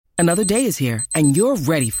Another day is here, and you're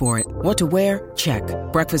ready for it. What to wear? Check.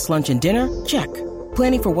 Breakfast, lunch, and dinner? Check.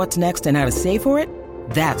 Planning for what's next and how to save for it?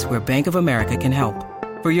 That's where Bank of America can help.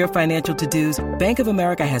 For your financial to-dos, Bank of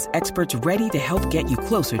America has experts ready to help get you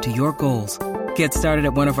closer to your goals. Get started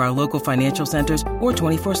at one of our local financial centers or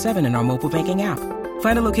 24/7 in our mobile banking app.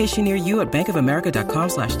 Find a location near you at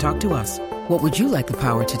bankofamerica.com/talktous. What would you like the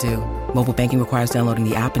power to do? Mobile banking requires downloading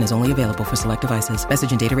the app and is only available for select devices.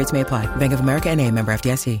 Message and data rates may apply. Bank of America N.A., member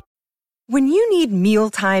FDIC. When you need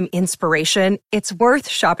mealtime inspiration, it's worth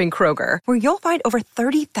shopping Kroger, where you'll find over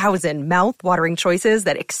 30,000 mouth-watering choices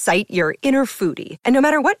that excite your inner foodie. And no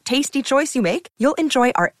matter what tasty choice you make, you'll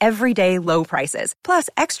enjoy our everyday low prices, plus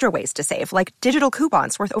extra ways to save, like digital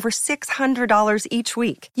coupons worth over $600 each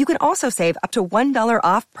week. You can also save up to $1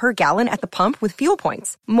 off per gallon at the pump with fuel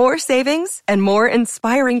points. More savings and more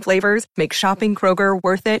inspiring flavors make shopping Kroger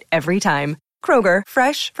worth it every time. Kroger,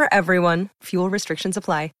 fresh for everyone. Fuel restrictions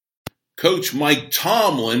apply. Coach Mike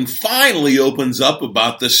Tomlin finally opens up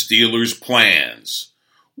about the Steelers' plans.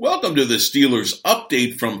 Welcome to the Steelers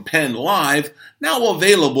Update from Penn Live, now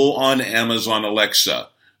available on Amazon Alexa.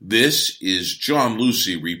 This is John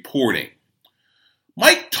Lucy reporting.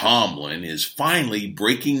 Mike Tomlin is finally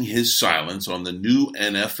breaking his silence on the new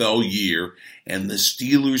NFL year and the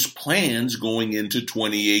Steelers' plans going into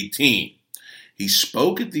 2018. He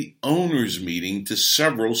spoke at the owners' meeting to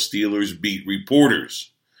several Steelers beat reporters.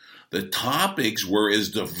 The topics were as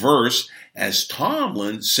diverse as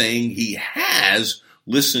Tomlin saying he has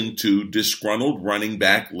listened to disgruntled running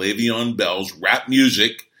back Le'Veon Bell's rap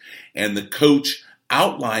music, and the coach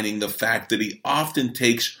outlining the fact that he often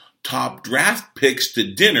takes top draft picks to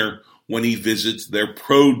dinner when he visits their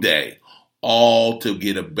pro day, all to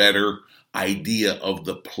get a better idea of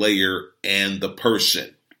the player and the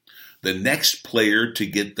person. The next player to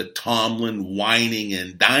get the Tomlin whining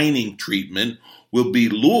and dining treatment will be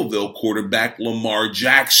Louisville quarterback Lamar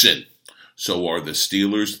Jackson. So are the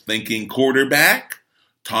Steelers thinking quarterback?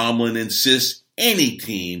 Tomlin insists any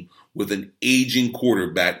team with an aging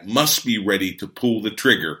quarterback must be ready to pull the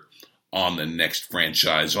trigger on the next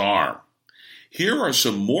franchise arm. Here are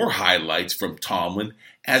some more highlights from Tomlin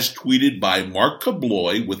as tweeted by Mark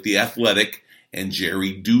Kabloy with The Athletic and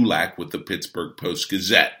Jerry Dulac with the Pittsburgh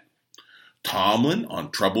Post-Gazette. Tomlin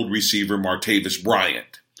on troubled receiver Martavis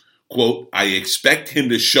Bryant. Quote, I expect him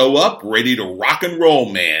to show up ready to rock and roll,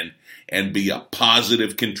 man, and be a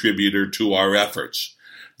positive contributor to our efforts.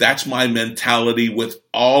 That's my mentality with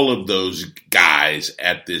all of those guys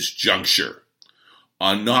at this juncture.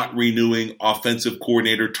 On not renewing offensive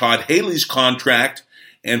coordinator Todd Haley's contract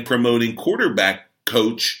and promoting quarterback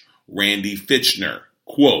coach Randy Fitchner.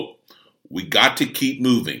 Quote, we got to keep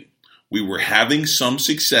moving. We were having some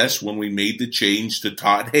success when we made the change to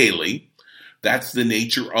Todd Haley. That's the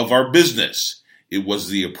nature of our business. It was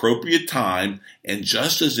the appropriate time, and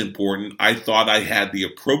just as important, I thought I had the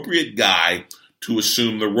appropriate guy to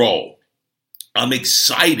assume the role. I'm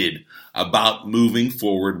excited about moving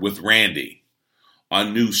forward with Randy.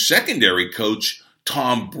 On new secondary coach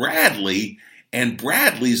Tom Bradley and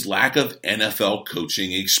Bradley's lack of NFL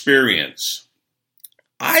coaching experience.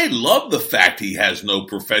 I love the fact he has no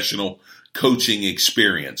professional coaching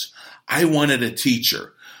experience. I wanted a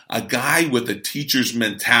teacher. A guy with a teacher's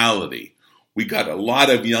mentality. We got a lot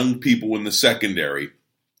of young people in the secondary,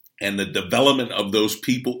 and the development of those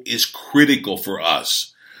people is critical for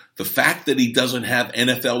us. The fact that he doesn't have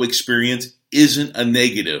NFL experience isn't a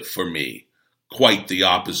negative for me. Quite the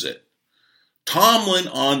opposite. Tomlin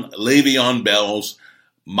on Le'Veon Bell's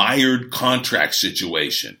mired contract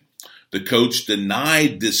situation. The coach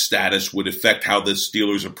denied this status would affect how the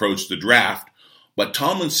Steelers approach the draft, but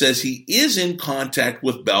Tomlin says he is in contact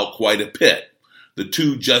with Bell quite a bit. The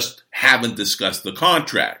two just haven't discussed the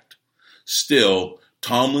contract. Still,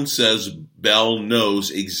 Tomlin says Bell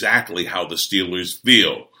knows exactly how the Steelers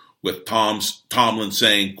feel, with Tomlin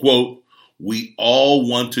saying, quote, we all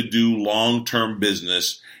want to do long-term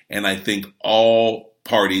business, and I think all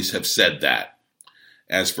parties have said that.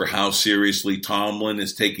 As for how seriously Tomlin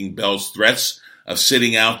is taking Bell's threats of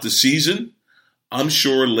sitting out the season, I'm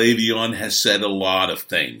sure Le'Veon has said a lot of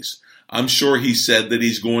things. I'm sure he said that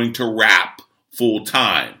he's going to rap full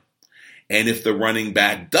time. And if the running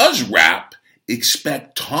back does rap,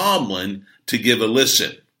 expect Tomlin to give a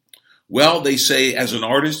listen. Well, they say as an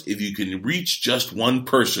artist, if you can reach just one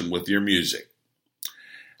person with your music.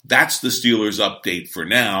 That's the Steelers update for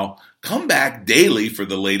now. Come back daily for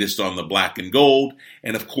the latest on the black and gold.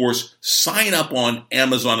 And of course, sign up on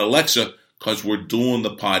Amazon Alexa because we're doing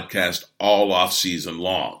the podcast all off season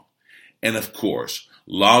long. And of course,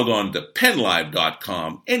 log on to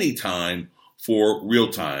PennLive.com anytime for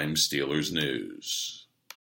real-time Steelers news.